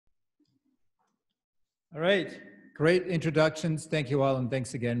All right, great introductions. Thank you all, and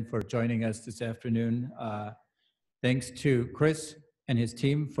thanks again for joining us this afternoon. Thanks to Chris and his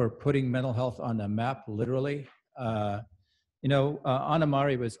team for putting mental health on the map, literally. Anna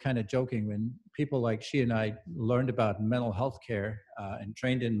Mari was kind of joking when people like she and I learned about mental health care and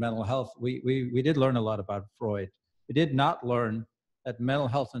trained in mental health. We did learn a lot about Freud. We did not learn that mental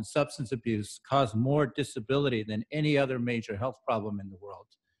health and substance abuse cause more disability than any other major health problem in the world.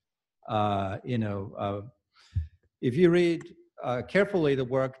 If you read carefully the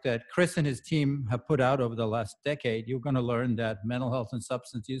work that Chris and his team have put out over the last decade, you're going to learn that mental health and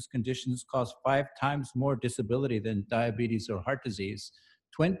substance use conditions cause 5 times more disability than diabetes or heart disease,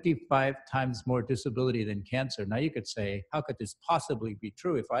 25 times more disability than cancer. Now you could say, how could this possibly be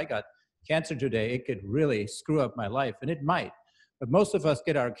true? If I got cancer today, it could really screw up my life, and it might. But most of us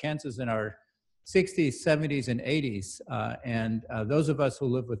get our cancers in our 60s, 70s, and 80s. And those of us who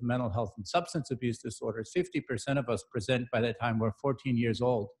live with mental health and substance abuse disorders, 50% of us present by the time we're 14 years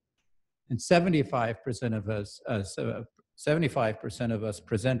old. And 75% of us, 75% of us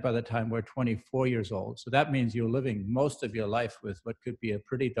present by the time we're 24 years old. So that means you're living most of your life with what could be a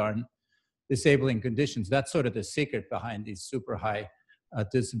pretty darn disabling conditions. That's sort of the secret behind these super high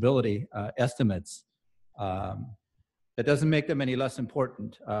disability estimates. That doesn't make them any less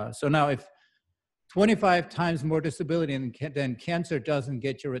important. So now if 25 times more disability than cancer doesn't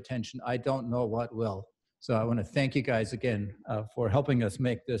get your attention, I don't know what will. So I want to thank you guys again for helping us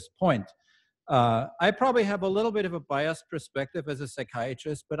make this point. I probably have a little bit of a biased perspective as a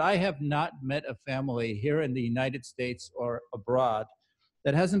psychiatrist, but I have not met a family here in the United States or abroad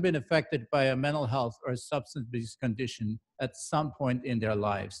that hasn't been affected by a mental health or substance abuse condition at some point in their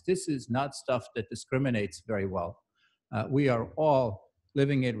lives. This is not stuff that discriminates very well. We are all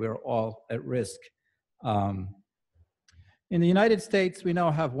living it, we're all at risk. In the United States, we now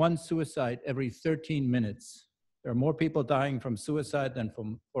have 1 suicide every 13 minutes. There are more people dying from suicide than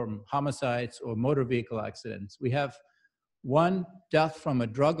from homicides or motor vehicle accidents. We have 1 death from a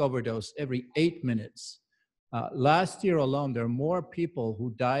drug overdose every 8 minutes. Last year alone, there are more people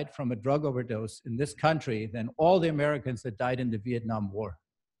who died from a drug overdose in this country than all the Americans that died in the Vietnam War.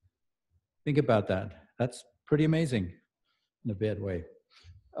 Think about that. That's pretty amazing in a bad way.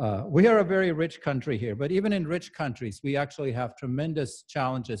 We are a very rich country here, but even in rich countries, we actually have tremendous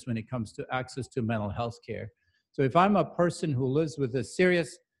challenges when it comes to access to mental health care. So if I'm a person who lives with a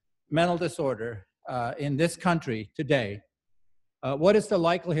serious mental disorder in this country today, what is the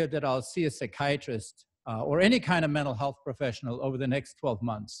likelihood that I'll see a psychiatrist or any kind of mental health professional over the next 12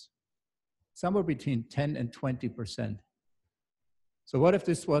 months? Somewhere between 10 and 20%. So what if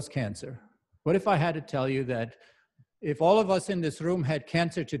this was cancer? What if I had to tell you that if all of us in this room had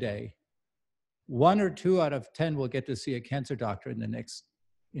cancer today, 1 or 2 out of 10 will get to see a cancer doctor in the next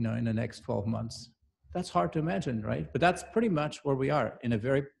 12 months. That's hard to imagine, right? But that's pretty much where we are in a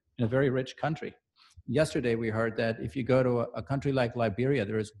very rich country. Yesterday, we heard that if you go to a country like Liberia,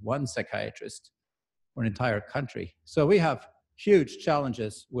 there is 1 psychiatrist for an entire country. So we have huge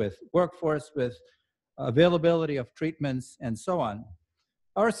challenges with workforce, with availability of treatments, and so on.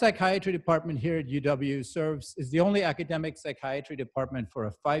 Our psychiatry department here at UW is the only academic psychiatry department for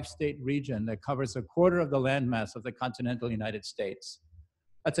a 5-state region that covers a quarter of the landmass of the continental United States.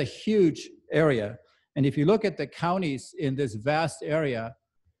 That's a huge area. And if you look at the counties in this vast area,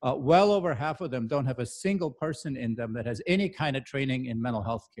 well over half of them don't have a single person in them that has any kind of training in mental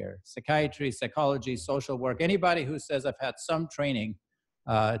health care. Psychiatry, psychology, social work, anybody who says I've had some training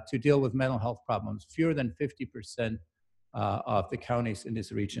to deal with mental health problems, fewer than 50% of the counties in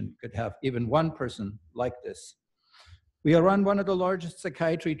this region could have even 1 person like this. We run one of the largest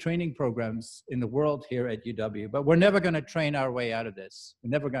psychiatry training programs in the world here at UW, but we're never going to train our way out of this.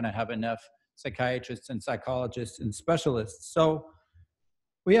 We're never going to have enough psychiatrists and psychologists and specialists. So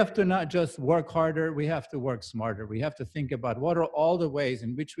we have to not just work harder, we have to work smarter. We have to think about what are all the ways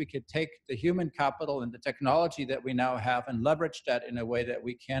in which we could take the human capital and the technology that we now have and leverage that in a way that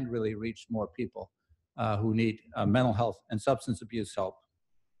we can really reach more people who need mental health and substance abuse help.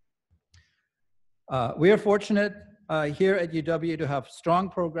 We are fortunate here at UW to have strong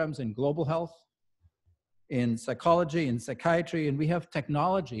programs in global health, in psychology, in psychiatry, and we have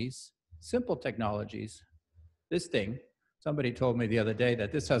technologies, simple technologies. This thing, somebody told me the other day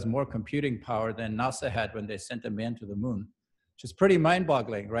that this has more computing power than NASA had when they sent a man to the moon, which is pretty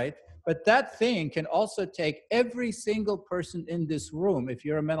mind-boggling, right? But that thing can also take every single person in this room, if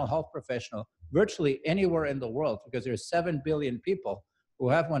you're a mental health professional, virtually anywhere in the world, because there's 7 billion people who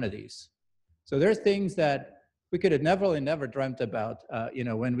have one of these. So there's things that we could have never dreamt about,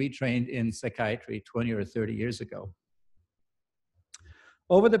 when we trained in psychiatry 20 or 30 years ago.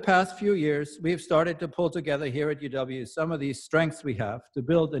 Over the past few years, we've started to pull together here at UW some of these strengths we have to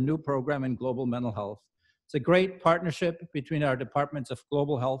build a new program in global mental health. It's a great partnership between our departments of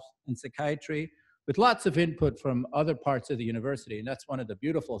global health and psychiatry, with lots of input from other parts of the university. And that's one of the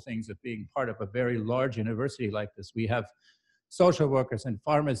beautiful things of being part of a very large university like this. We have social workers and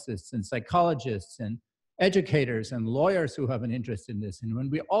pharmacists and psychologists and educators and lawyers who have an interest in this. And when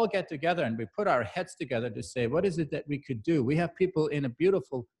we all get together and we put our heads together to say, what is it that we could do? We have people in a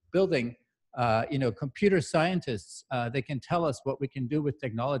beautiful building, computer scientists, they can tell us what we can do with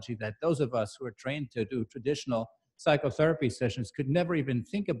technology that those of us who are trained to do traditional psychotherapy sessions could never even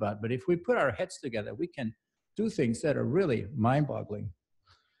think about. But if we put our heads together, we can do things that are really mind-boggling.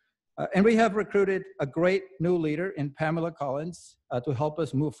 And we have recruited a great new leader in Pamela Collins to help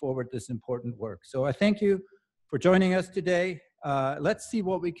us move forward this important work. So I thank you for joining us today. Let's see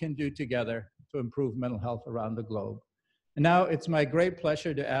what we can do together to improve mental health around the globe. And now it's my great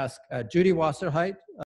pleasure to ask Judy Wasserheit,